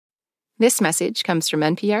This message comes from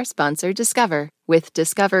NPR sponsor Discover. With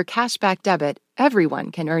Discover Cashback Debit,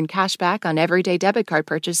 everyone can earn cashback on everyday debit card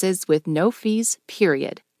purchases with no fees,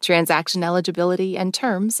 period. Transaction eligibility and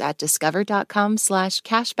terms at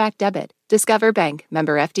discover.com/cashbackdebit. Discover Bank,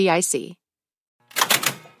 member FDIC.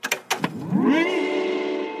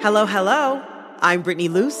 Hello, hello. I'm Brittany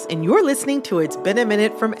Luce, and you're listening to It's Been a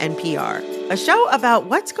Minute from NPR, a show about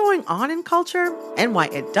what's going on in culture and why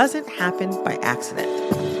it doesn't happen by accident.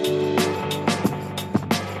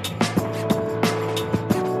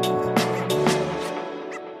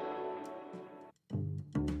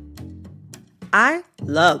 I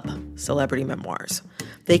love celebrity memoirs.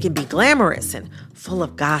 They can be glamorous and full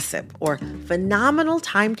of gossip, or phenomenal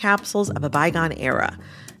time capsules of a bygone era.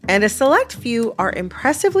 And a select few are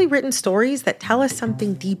impressively written stories that tell us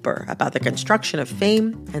something deeper about the construction of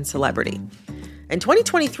fame and celebrity. And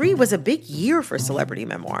 2023 was a big year for celebrity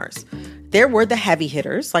memoirs. There were the heavy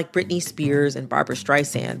hitters like Britney Spears and Barbra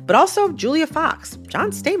Streisand, but also Julia Fox,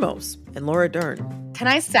 John Stamos, and Laura Dern. Can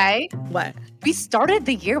I say? What? We started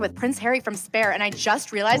the year with Prince Harry from Spare, and I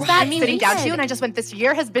just realized that sitting down to you, and I just went, this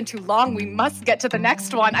year has been too long. We must get to the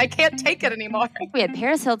next one. I can't take it anymore. We had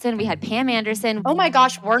Paris Hilton. We had Pam Anderson. Oh my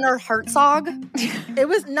gosh, Werner Herzog. It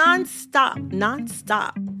was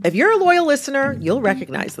nonstop. If you're a loyal listener, you'll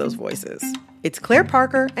recognize those voices. It's Claire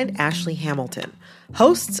Parker and Ashley Hamilton,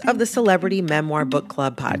 hosts of the Celebrity Memoir Book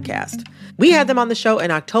Club podcast. We had them on the show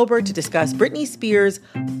in October to discuss Britney Spears'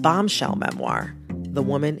 bombshell memoir, The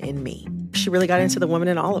Woman in Me. She really got into the woman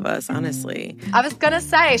in all of us, honestly. I was going to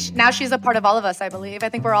say, now she's a part of all of us, I believe. I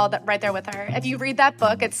think we're all right there with her. If you read that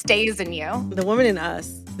book, it stays in you. The Woman in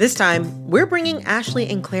Us. This time, we're bringing Ashley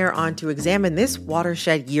and Claire on to examine this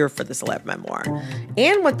watershed year for the celeb memoir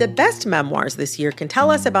and what the best memoirs this year can tell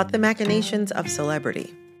us about the machinations of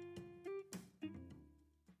celebrity.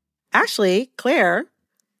 Ashley, Claire,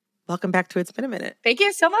 welcome back to It's Been a Minute. Thank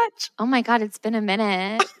you so much. Oh my God, it's been a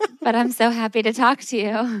minute, but I'm so happy to talk to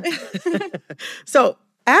you. So,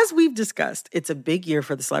 as we've discussed, it's a big year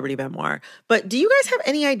for the celebrity memoir, but do you guys have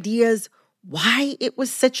any ideas why it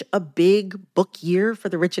was such a big book year for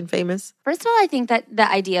the rich and famous? First of all, I think that the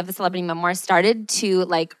idea of a celebrity memoir started to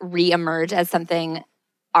reemerge as something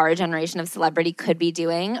our generation of celebrity could be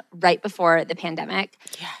doing right before the pandemic.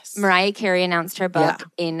 Yes. Mariah Carey announced her book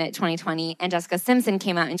in 2020, and Jessica Simpson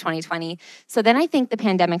came out in 2020. So then I think the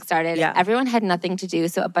pandemic started. Yeah. Everyone had nothing to do,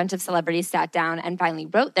 so a bunch of celebrities sat down and finally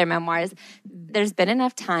wrote their memoirs. There's been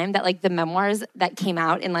enough time that the memoirs that came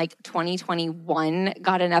out in 2021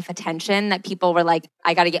 got enough attention that people were like,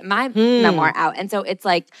 I got to get my memoir out. And so it's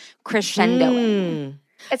crescendoing.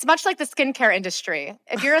 It's much like the skincare industry.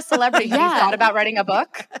 If you're a celebrity and you thought about writing a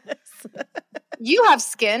book, you have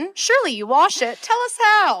skin. Surely you wash it. Tell us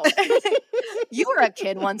how. You were a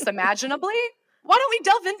kid once, imaginably. Why don't we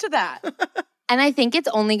delve into that? And I think it's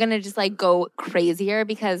only going to just go crazier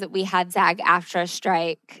because we had SAG-AFTRA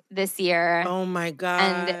strike this year. Oh my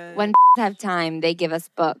God. And when have time, they give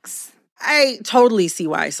us books. I totally see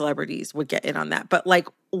why celebrities would get in on that. But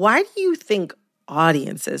why do you think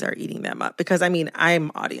audiences are eating them up? Because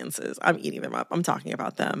I'm audiences. I'm eating them up. I'm talking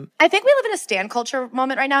about them. I think we live in a stan culture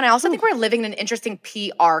moment right now. And I also think we're living in an interesting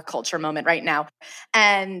PR culture moment right now.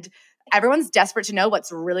 And everyone's desperate to know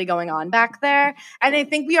what's really going on back there. And I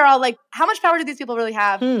think we are all how much power do these people really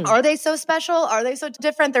have? Are they so special? Are they so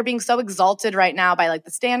different? They're being so exalted right now by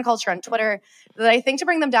the stan culture on Twitter that I think to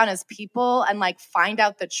bring them down as people and find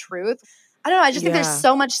out the truth, I don't know. I just think there's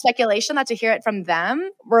so much speculation that to hear it from them,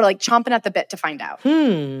 we're chomping at the bit to find out.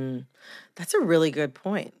 That's a really good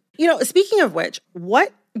point. Speaking of which,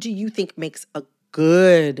 what do you think makes a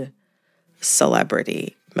good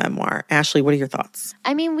celebrity memoir? Ashley, what are your thoughts?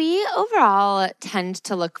 We overall tend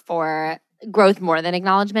to look for growth more than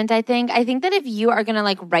acknowledgement, I think. I think that if you are going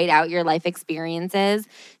to write out your life experiences,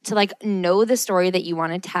 to know the story that you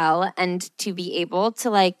want to tell and to be able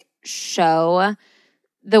to show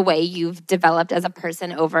the way you've developed as a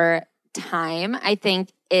person over time, I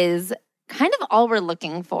think is kind of all we're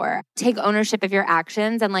looking for. Take ownership of your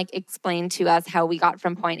actions and explain to us how we got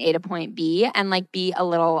from point A to point B and be a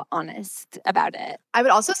little honest about it. I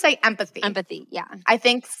would also say empathy. Empathy, yeah. I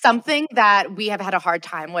think something that we have had a hard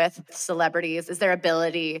time with celebrities is their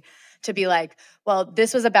ability to be well,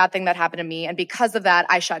 this was a bad thing that happened to me. And because of that,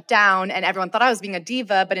 I shut down and everyone thought I was being a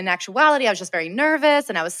diva. But in actuality, I was just very nervous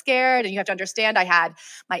and I was scared. And you have to understand, I had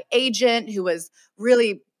my agent who was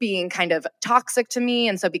really being kind of toxic to me.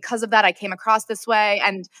 And so because of that, I came across this way.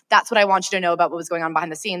 And that's what I want you to know about what was going on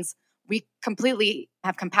behind the scenes. We completely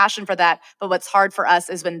have compassion for that. But what's hard for us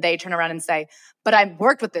is when they turn around and say, but I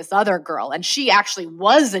worked with this other girl and she actually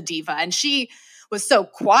was a diva and she was so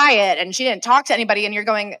quiet and she didn't talk to anybody. And you're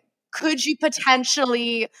going, could you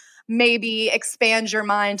potentially maybe expand your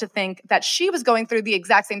mind to think that she was going through the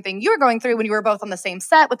exact same thing you were going through when you were both on the same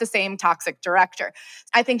set with the same toxic director?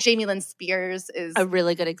 I think Jamie Lynn Spears is a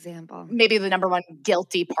really good example. Maybe the number one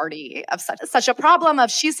guilty party of such a problem of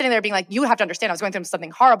she's sitting there being like, you have to understand I was going through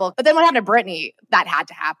something horrible. But then what happened to Brittany, that had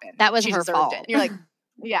to happen. That was she her deserved fault. it. And you're like,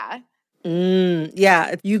 yeah.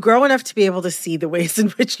 Yeah, you grow enough to be able to see the ways in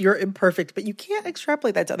which you're imperfect, but you can't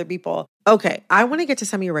extrapolate that to other people. Okay, I want to get to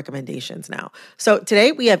some of your recommendations now. So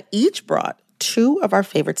today we have each brought 2 of our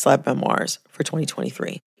favorite celeb memoirs for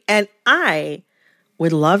 2023. And I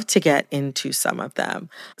would love to get into some of them.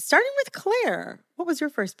 Starting with Claire, what was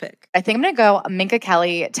your first pick? I think I'm going to go Minka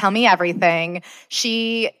Kelly, Tell Me Everything.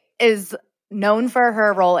 She is known for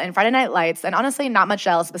her role in Friday Night Lights, and honestly, not much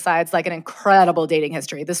else besides like an incredible dating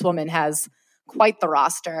history. This woman has quite the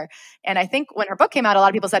roster. And I think when her book came out, a lot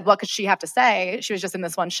of people said, what could she have to say? She was just in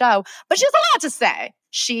this one show, but she has a lot to say.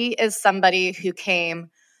 She is somebody who came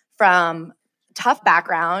from tough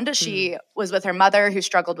background. She was with her mother who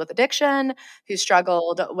struggled with addiction, who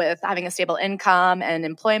struggled with having a stable income and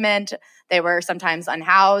employment. They were sometimes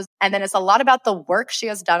unhoused. And then it's a lot about the work she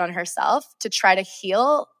has done on herself to try to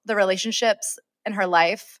heal the relationships in her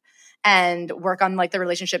life and work on like the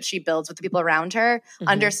relationships she builds with the people around her,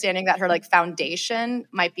 understanding that her like foundation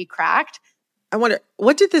might be cracked. I wonder,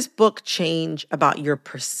 what did this book change about your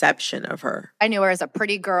perception of her? I knew her as a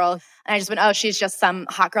pretty girl, and I just went, oh, she's just some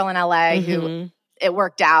hot girl in LA who it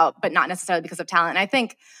worked out, but not necessarily because of talent. And I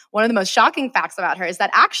think one of the most shocking facts about her is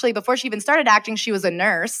that actually before she even started acting, she was a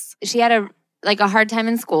nurse. She had a hard time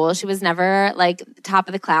in school. She was never like top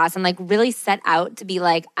of the class and like really set out to be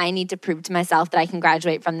like, I need to prove to myself that I can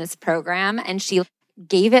graduate from this program. And she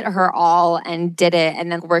gave it her all and did it,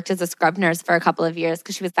 and then worked as a scrub nurse for a couple of years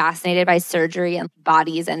because she was fascinated by surgery and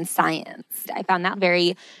bodies and science. I found that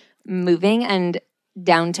very moving and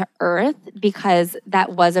down to earth because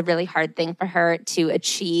that was a really hard thing for her to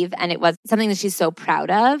achieve, and it was something that she's so proud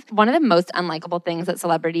of. One of the most unlikable things that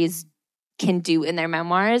celebrities can do in their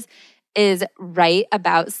memoirs is write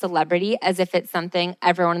about celebrity as if it's something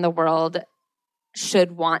everyone in the world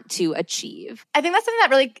should want to achieve. I think that's something that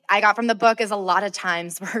really I got from the book is a lot of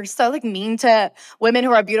times we're so like mean to women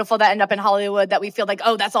who are beautiful that end up in Hollywood that we feel like,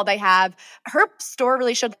 oh, that's all they have. Her story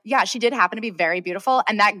really showed, yeah, she did happen to be very beautiful,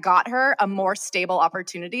 and that got her a more stable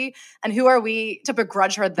opportunity. And who are we to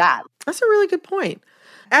begrudge her that? That's a really good point.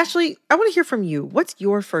 Ashley, I want to hear from you. What's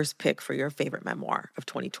your first pick for your favorite memoir of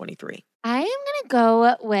 2023? I am going to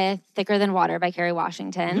go with Thicker Than Water by Kerry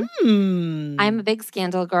Washington. I'm a big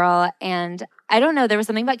Scandal girl, and I don't know, there was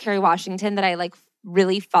something about Kerry Washington that I like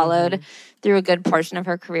really followed through a good portion of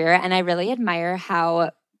her career, and I really admire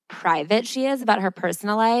how private she is about her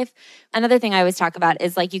personal life. Another thing I always talk about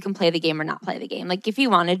is like you can play the game or not play the game. Like if you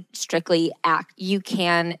want to strictly act, you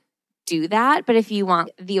can do that. But if you want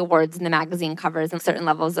the awards and the magazine covers and certain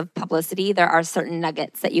levels of publicity, there are certain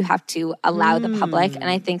nuggets that you have to allow the public. And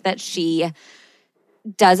I think that she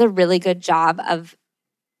does a really good job of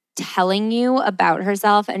telling you about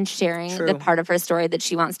herself and sharing the part of her story that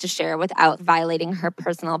she wants to share without violating her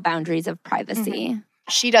personal boundaries of privacy.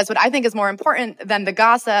 She does what I think is more important than the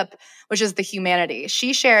gossip, which is the humanity.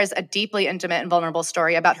 She shares a deeply intimate and vulnerable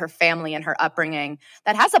story about her family and her upbringing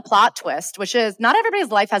that has a plot twist, which is not everybody's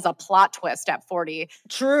life has a plot twist at 40.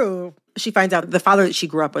 True. She finds out the father that she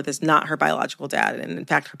grew up with is not her biological dad. And in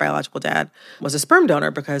fact, her biological dad was a sperm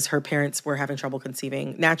donor because her parents were having trouble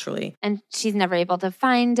conceiving naturally. And she's never able to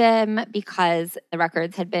find him because the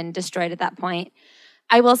records had been destroyed at that point.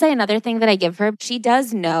 I will say another thing that I give her, she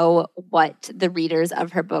does know what the readers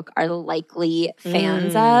of her book are likely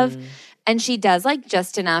fans of. And she does like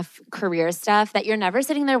just enough career stuff that you're never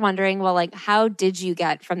sitting there wondering, well, like, how did you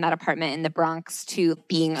get from that apartment in the Bronx to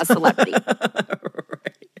being a celebrity?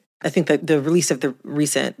 Right. I think that the release of the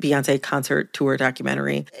recent Beyonce concert tour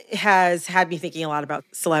documentary has had me thinking a lot about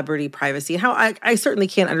celebrity privacy and how I certainly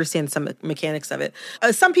can't understand some mechanics of it.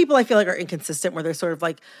 Some people I feel like are inconsistent where they're sort of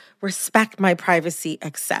like, respect my privacy,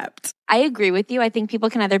 accept. I agree with you. I think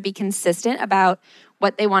people can either be consistent about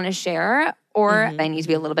what they want to share or they need to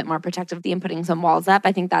be a little bit more protective of them putting some walls up.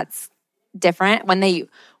 I think that's different when they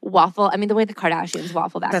waffle. I mean, the way the Kardashians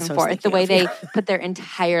waffle back and forth, the way they put their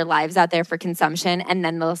entire lives out there for consumption, and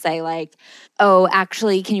then they'll say like, oh,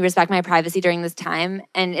 actually, can you respect my privacy during this time?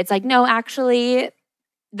 And it's like, no, actually,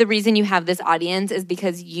 the reason you have this audience is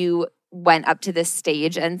because you went up to this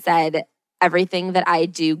stage and said, everything that I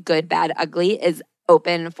do, good, bad, ugly, is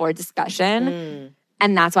open for discussion.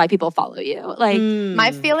 and that's why people follow you. Like,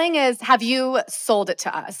 my feeling is, have you sold it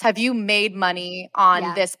to us? Have you made money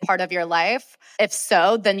on this part of your life? If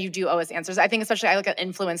so, then you do owe us answers. I think especially I look at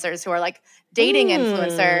influencers who are like dating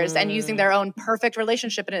influencers and using their own perfect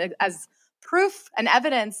relationship as proof and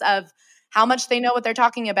evidence of how much they know what they're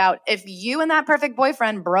talking about. If you and that perfect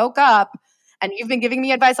boyfriend broke up and you've been giving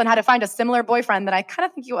me advice on how to find a similar boyfriend, then I kind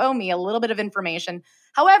of think you owe me a little bit of information.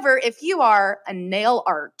 However, if you are a nail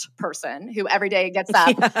art person who every day gets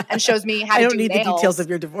up and shows me how to do nails. I don't need the details of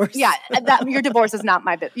your divorce. Yeah, your divorce is not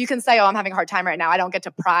my bit. You can say, oh, I'm having a hard time right now. I don't get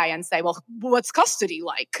to pry and say, well, what's custody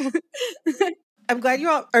like? I'm glad you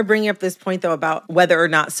all are bringing up this point, though, about whether or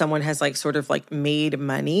not someone has like sort of like made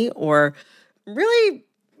money or really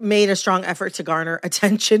made a strong effort to garner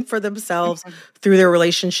attention for themselves through their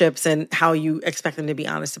relationships and how you expect them to be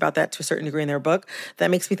honest about that to a certain degree in their book. That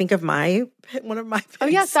makes me think of one of my picks. Oh,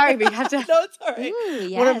 yeah, sorry. We have to. No, it's all right. Ooh,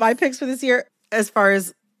 yes. One of my picks for this year, as far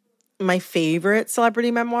as my favorite celebrity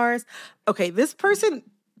memoirs. Okay, this person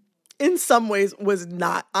in some ways was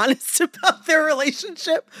not honest about their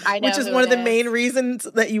relationship, which is one of the main reasons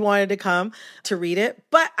that you wanted to come to read it.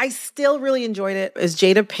 But I still really enjoyed it. Is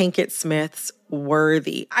Jada Pinkett Smith's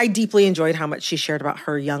Worthy. I deeply enjoyed how much she shared about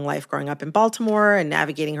her young life growing up in Baltimore and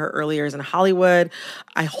navigating her early years in Hollywood.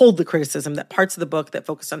 I hold the criticism that parts of the book that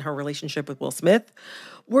focused on her relationship with Will Smith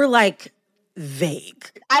were like vague.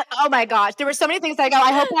 Oh my gosh. There were so many things that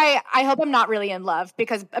I hope I'm not really in love,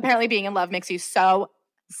 because apparently being in love makes you so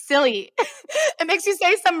silly. It makes you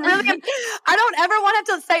say some really, I don't ever want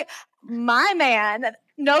to say, my man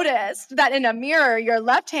noticed that in a mirror, your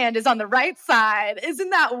left hand is on the right side. Isn't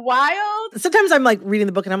that wild? Sometimes I'm like reading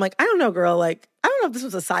the book and I'm like, I don't know, girl. Like, I don't know if this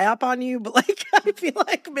was a psyop on you, but like, I feel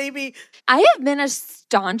like maybe. I have been a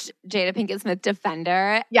staunch Jada Pinkett Smith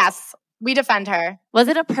defender. Yes. We defend her. Was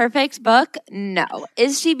it a perfect book? No.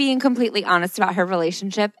 Is she being completely honest about her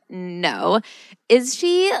relationship? No. Is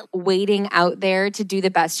she waiting out there to do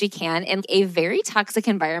the best she can in a very toxic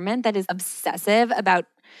environment that is obsessive about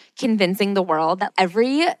convincing the world that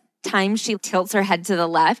every time she tilts her head to the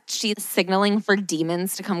left, she's signaling for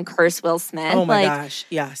demons to come curse Will Smith? Oh my gosh,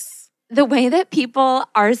 yes. The way that people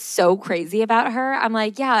are so crazy about her, I'm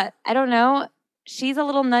like, yeah, I don't know. She's a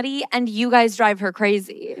little nutty and you guys drive her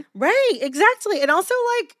crazy. Right, exactly. And also,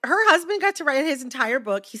 like, her husband got to write his entire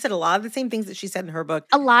book. He said a lot of the same things that she said in her book.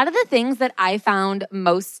 A lot of the things that I found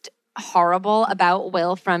most horrible about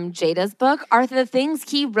Will from Jada's book are the things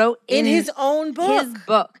he wrote in his own book. His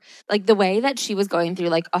book. Like the way that she was going through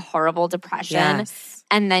like a horrible depression. Yes.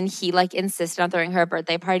 And then he like insisted on throwing her a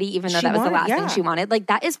birthday party, even though that was the last thing she wanted. Like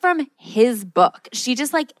that is from his book. She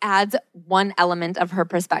just like adds one element of her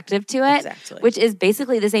perspective to it, which is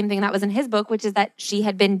basically the same thing that was in his book, which is that she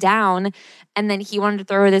had been down and then he wanted to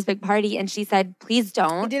throw her this big party and she said, please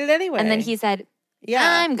don't. He did it anyway. And then he said,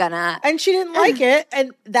 I'm gonna. And she didn't like it.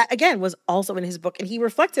 And that, again, was also in his book. And he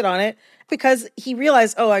reflected on it because he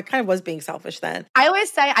realized, oh, I kind of was being selfish then. I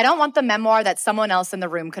always say, I don't want the memoir that someone else in the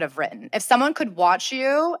room could have written. If someone could watch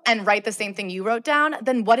you and write the same thing you wrote down,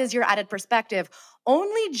 then what is your added perspective?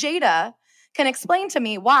 Only Jada can explain to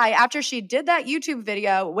me why, after she did that YouTube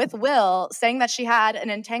video with Will saying that she had an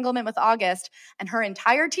entanglement with August and her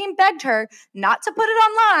entire team begged her not to put it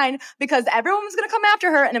online because everyone was going to come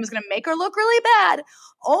after her and it was going to make her look really bad,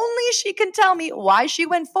 only she can tell me why she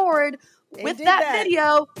went forward with that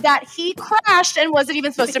video that he crashed and wasn't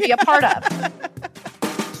even supposed to be a part of.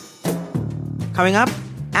 Coming up,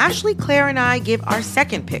 Ashley, Claire, and I give our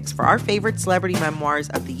second picks for our favorite celebrity memoirs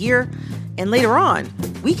of the year. And later on,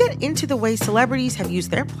 we get into the way celebrities have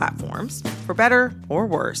used their platforms, for better or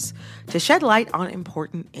worse, to shed light on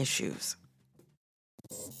important issues.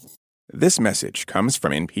 This message comes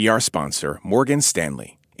from NPR sponsor Morgan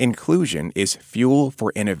Stanley. Inclusion is fuel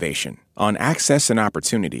for innovation. On Access and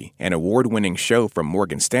Opportunity, an award-winning show from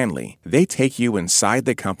Morgan Stanley, they take you inside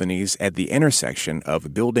the companies at the intersection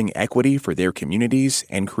of building equity for their communities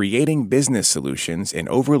and creating business solutions in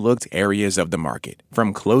overlooked areas of the market.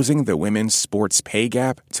 From closing the women's sports pay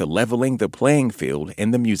gap to leveling the playing field in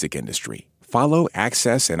the music industry. Follow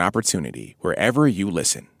Access and Opportunity wherever you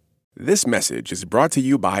listen. This message is brought to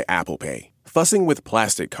you by Apple Pay. Fussing with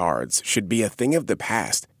plastic cards should be a thing of the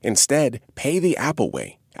past. Instead, pay the Apple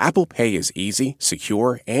way. Apple Pay is easy,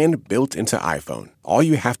 secure, and built into iPhone. All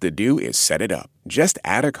you have to do is set it up. Just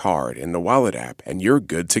add a card in the Wallet app and you're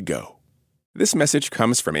good to go. This message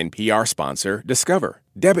comes from NPR sponsor Discover.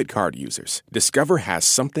 Debit card users, Discover has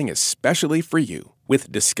something especially for you.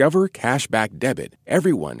 With Discover Cashback Debit,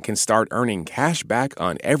 everyone can start earning cash back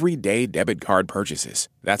on everyday debit card purchases.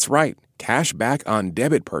 That's right, cash back on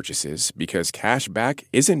debit purchases because cash back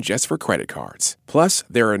isn't just for credit cards. Plus,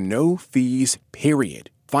 there are no fees,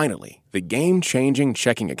 period. Finally, the game-changing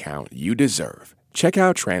checking account you deserve. Check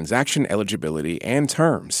out transaction eligibility and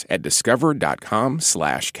terms at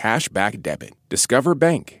discover.com/cashbackdebit. Discover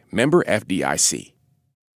Bank, member FDIC.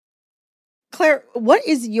 Claire, what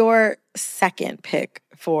is your second pick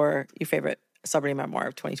for your favorite celebrity memoir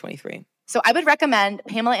of 2023? So I would recommend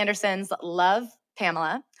Pamela Anderson's Love,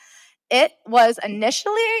 Pamela. It was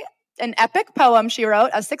initially an epic poem she wrote,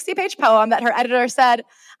 a 60-page poem that her editor said,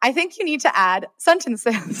 I think you need to add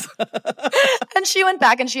sentences. And she went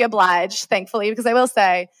back and she obliged, thankfully, because I will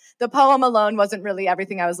say the poem alone wasn't really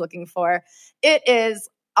everything I was looking for. It is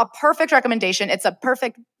a perfect recommendation. It's a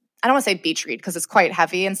perfect, I don't want to say beach read because it's quite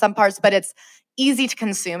heavy in some parts, but it's easy to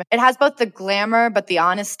consume. It has both the glamour, but the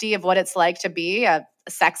honesty of what it's like to be a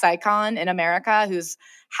sex icon in America who's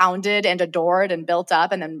hounded and adored and built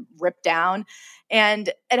up and then ripped down. And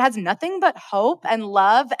it has nothing but hope and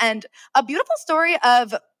love and a beautiful story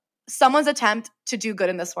of someone's attempt to do good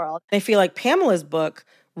in this world. I feel like Pamela's book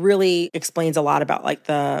really explains a lot about like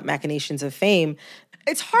the machinations of fame.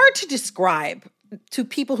 It's hard to describe to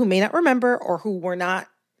people who may not remember or who were not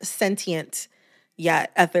sentient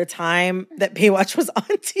yet at the time that Baywatch was on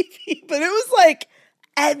TV, but it was like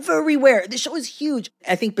everywhere. The show was huge.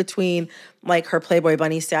 I think between like her Playboy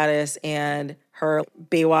Bunny status and her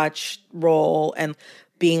Baywatch role and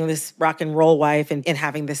being this rock and roll wife and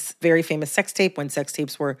having this very famous sex tape when sex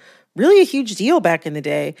tapes were really a huge deal back in the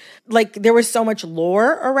day. Like there was so much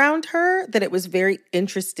lore around her that it was very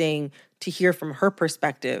interesting to hear from her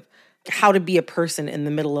perspective how to be a person in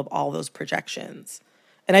the middle of all those projections.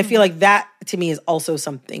 And I feel like that to me is also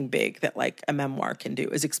something big that like a memoir can do,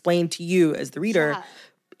 is explain to you as the reader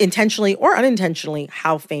intentionally or unintentionally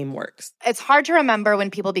how fame works. It's hard to remember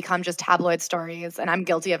when people become just tabloid stories, and I'm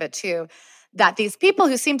guilty of it too, that these people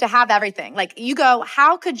who seem to have everything, like you go,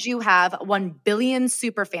 how could you have 1 billion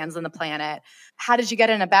super fans on the planet? How did you get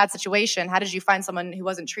in a bad situation? How did you find someone who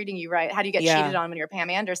wasn't treating you right? How do you get cheated on when you're Pam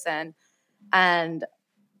Anderson? And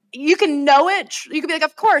you can know it. You can be like,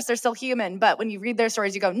 of course, they're still human. But when you read their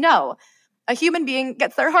stories, you go, no, a human being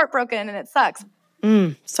gets their heart broken and it sucks.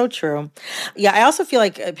 So true. Yeah, I also feel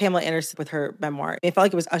like Pamela Anderson with her memoir, it felt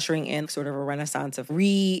like it was ushering in sort of a renaissance of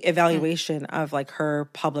re-evaluation of like her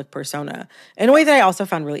public persona in a way that I also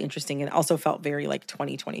found really interesting and also felt very like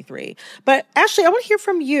 2023. But Ashley, I want to hear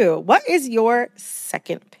from you. What is your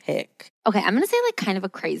second pick? Okay, I'm going to say like kind of a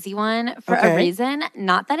crazy one for a reason.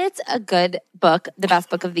 Not that it's a good book, the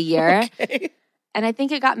best book of the year. And I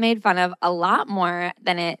think it got made fun of a lot more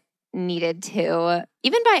than it needed to,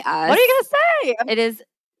 even by us. What are you going to say? It is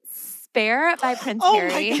Spare by Prince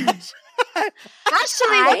Harry. My gosh. Ashley,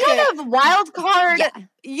 what kind of wild card? Yeah.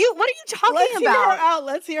 What are you talking about?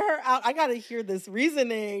 Let's hear her out. I got to hear this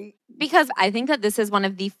reasoning. Because I think that this is one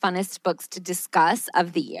of the funnest books to discuss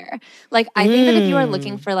of the year. Like, I think that if you are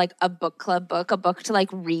looking for like a book club book, a book to like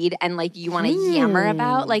read and like you want to yammer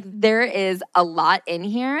about, like there is a lot in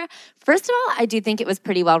here. First of all, I do think it was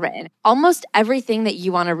pretty well written. Almost everything that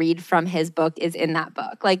you want to read from his book is in that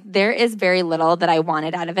book. Like there is very little that I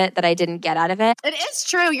wanted out of it that I didn't get out of it. It is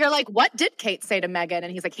true. You're like, what did Kate say to Meghan?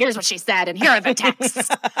 And he's like, here's what she said, and here are the texts.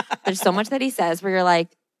 There's so much that he says where you're like,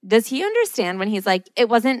 does he understand when he's like, it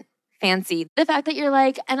wasn't fancy? The fact that you're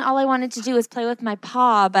like, and all I wanted to do was play with my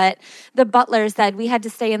paw, but the butler said we had to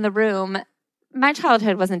stay in the room. My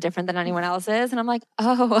childhood wasn't different than anyone else's. And I'm like,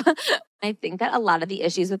 oh, I think that a lot of the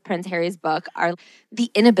issues with Prince Harry's book are the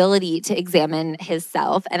inability to examine his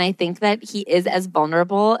self. And I think that he is as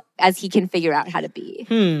vulnerable as he can figure out how to be.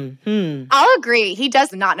 I'll agree. He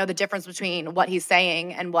does not know the difference between what he's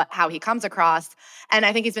saying and how he comes across. And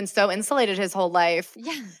I think he's been so insulated his whole life.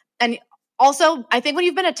 Yeah. And also, I think when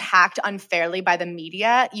you've been attacked unfairly by the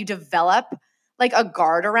media, you develop like a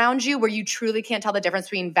guard around you where you truly can't tell the difference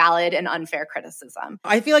between valid and unfair criticism.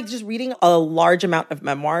 I feel like just reading a large amount of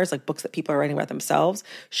memoirs, like books that people are writing about themselves,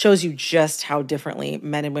 shows you just how differently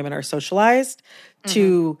men and women are socialized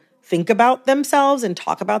to think about themselves and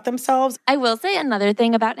talk about themselves. I will say another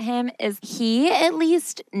thing about him is he at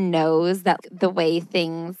least knows that the way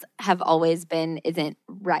things have always been isn't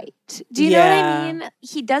right. Do you know what I mean?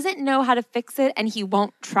 He doesn't know how to fix it and he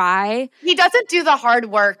won't try. He doesn't do the hard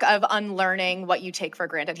work of unlearning what you take for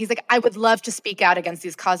granted. He's like, I would love to speak out against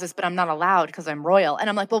these causes, but I'm not allowed because I'm royal. And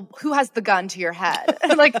I'm like, well, who has the gun to your head?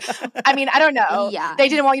 Like, I mean, I don't know. Yeah. They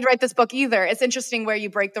didn't want you to write this book either. It's interesting where you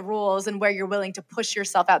break the rules and where you're willing to push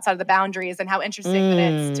yourself outside of the boundaries and how interesting it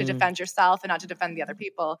is to defend yourself and not to defend the other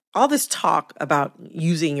people. All this talk about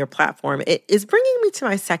using your platform, it is bringing me to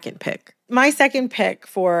my second pick. My second pick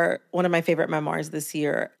for one of my favorite memoirs this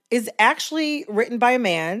year is actually written by a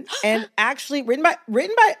man and written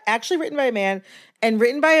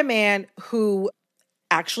by a man who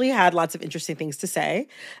actually had lots of interesting things to say,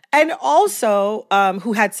 and also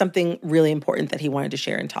who had something really important that he wanted to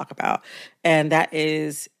share and talk about. And that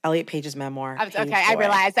is Elliot Page's memoir. I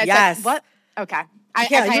realized. I said, what? Okay.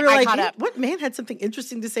 You were like, caught up. What man had something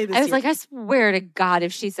interesting to say this I was year? like, I swear to God,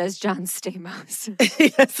 if she says John Stamos.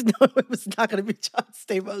 Yes, no, it was not going to be John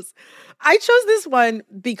Stamos. I chose this one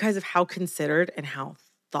because of how considered and how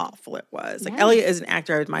thoughtful it was. Like, Elliot is an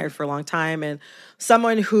actor I've admired for a long time and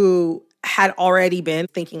someone who had already been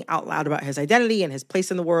thinking out loud about his identity and his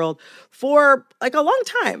place in the world for like a long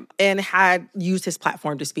time and had used his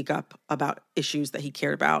platform to speak up about issues that he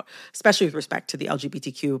cared about, especially with respect to the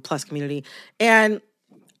LGBTQ plus community. And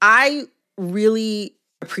I really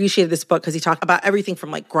appreciated this book because he talked about everything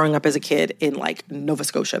from like growing up as a kid in like Nova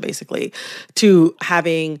Scotia, basically, to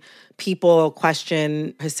having people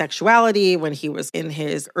question his sexuality when he was in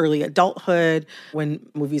his early adulthood, when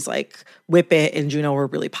movies like Whip It and Juno were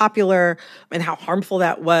really popular, and how harmful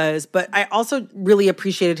that was. But I also really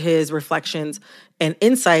appreciated his reflections and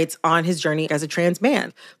insights on his journey as a trans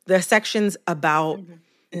man. The sections about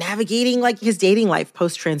navigating like his dating life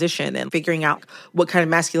post-transition and figuring out what kind of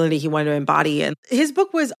masculinity he wanted to embody. And his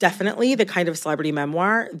book was definitely the kind of celebrity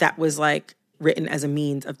memoir that was like written as a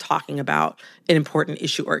means of talking about an important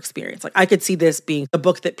issue or experience. Like I could see this being a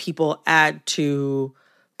book that people add to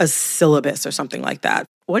a syllabus or something like that.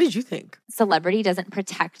 What did you think? Celebrity doesn't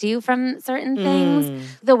protect you from certain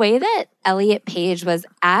things. The way that Elliot Page was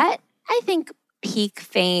at, I think, peak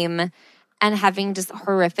fame and having just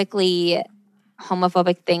horrifically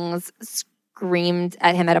homophobic things screamed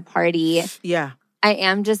at him at a party. Yeah. I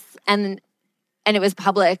am just, and it was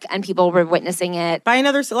public and people were witnessing it. By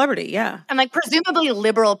another celebrity, yeah. And like presumably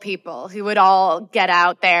liberal people who would all get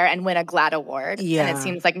out there and win a GLAAD award. Yeah. And it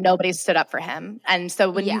seems like nobody stood up for him. And so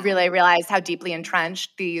when you really realize how deeply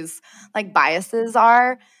entrenched these like biases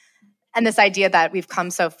are, and this idea that we've come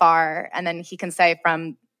so far, and then he can say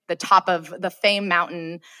from the top of the fame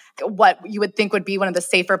mountain, what you would think would be one of the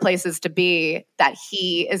safer places to be, that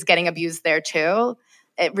he is getting abused there too.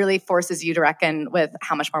 It really forces you to reckon with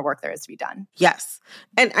how much more work there is to be done. Yes.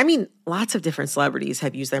 And I mean, lots of different celebrities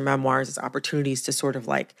have used their memoirs as opportunities to sort of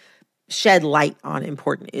like shed light on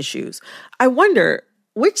important issues. I wonder,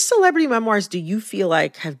 which celebrity memoirs do you feel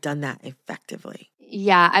like have done that effectively?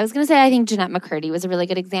 Yeah, I was going to say I think Jeanette McCurdy was a really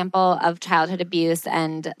good example of childhood abuse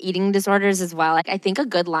and eating disorders as well. Like, I think a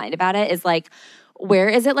good line about it is like, where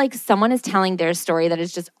is it like someone is telling their story that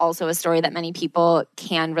is just also a story that many people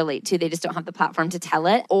can relate to. They just don't have the platform to tell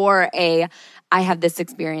it. Or I have this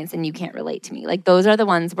experience and you can't relate to me. Like those are the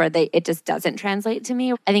ones where it just doesn't translate to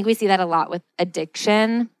me. I think we see that a lot with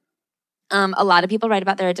addiction. A lot of people write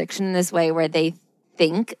about their addiction in this way where they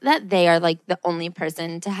think that they are like the only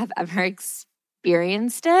person to have ever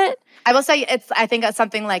experienced it. I will say I think it's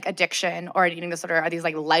something like addiction or an eating disorder are these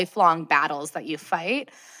like lifelong battles that you fight.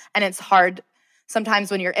 And it's hard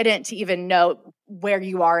sometimes when you're in it to even know where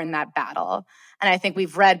you are in that battle. And I think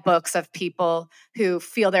we've read books of people who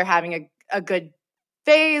feel they're having a good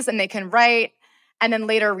phase and they can write and then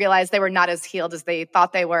later realize they were not as healed as they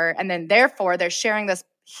thought they were. And then therefore they're sharing this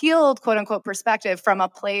healed, quote unquote, perspective from a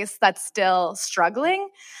place that's still struggling.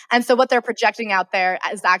 And so what they're projecting out there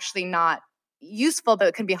is actually not useful, but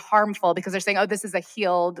it can be harmful because they're saying, oh, this is a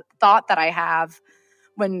healed thought that I have,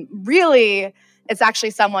 when really it's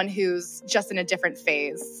actually someone who's just in a different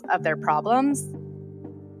phase of their problems.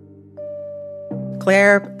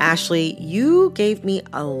 Claire, Ashley, you gave me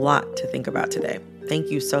a lot to think about today.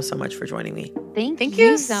 Thank you so much for joining me. Thank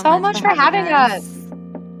you so much for having us.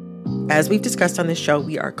 As we've discussed on this show,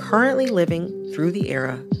 we are currently living through the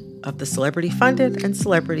era of the celebrity-funded and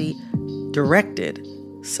celebrity-directed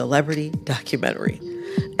celebrity documentary.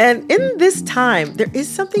 And in this time, there is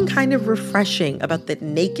something kind of refreshing about the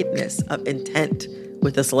nakedness of intent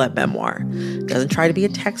with a celeb memoir. It doesn't try to be a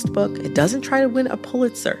textbook. It doesn't try to win a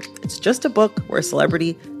Pulitzer. It's just a book where a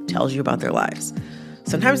celebrity tells you about their lives.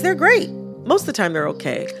 Sometimes they're great. Most of the time they're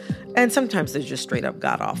okay. And sometimes they're just straight up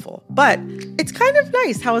god-awful. But it's kind of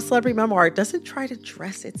nice how a celebrity memoir doesn't try to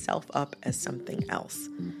dress itself up as something else.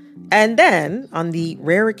 And then, on the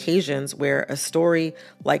rare occasions where a story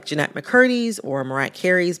like Jeanette McCurdy's or Mariah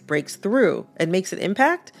Carey's breaks through and makes an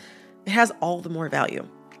impact, it has all the more value.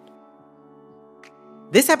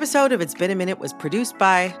 This episode of It's Been a Minute was produced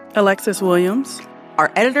by Alexis Williams. Our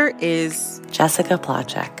editor is Jessica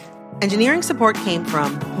Plachek. Engineering support came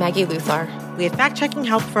from Maggie Luthar. We had fact-checking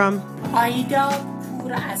help from Aida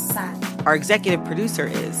Pura Assad. Our executive producer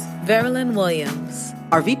is Verilyn Williams.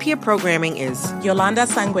 Our VP of programming is Yolanda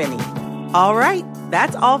Sanguini. All right,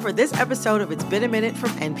 that's all for this episode of It's Been a Minute from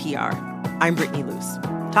NPR. I'm Brittany Luce.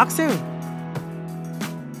 Talk soon.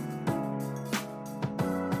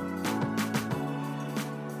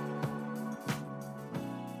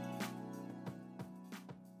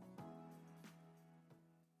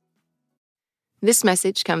 This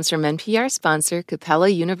message comes from NPR sponsor Capella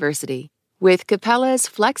University. With Capella's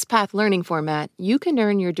FlexPath learning format, you can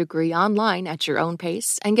earn your degree online at your own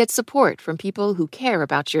pace and get support from people who care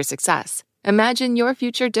about your success. Imagine your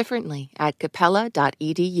future differently at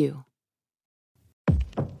capella.edu.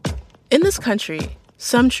 In this country,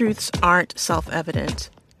 some truths aren't self-evident.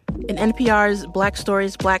 In NPR's Black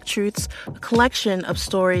Stories, Black Truths, a collection of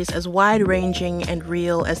stories as wide-ranging and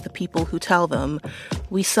real as the people who tell them,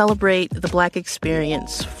 we celebrate the Black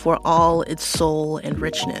experience for all its soul and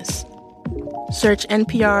richness. Search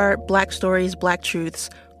NPR Black Stories, Black Truths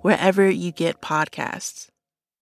wherever you get podcasts.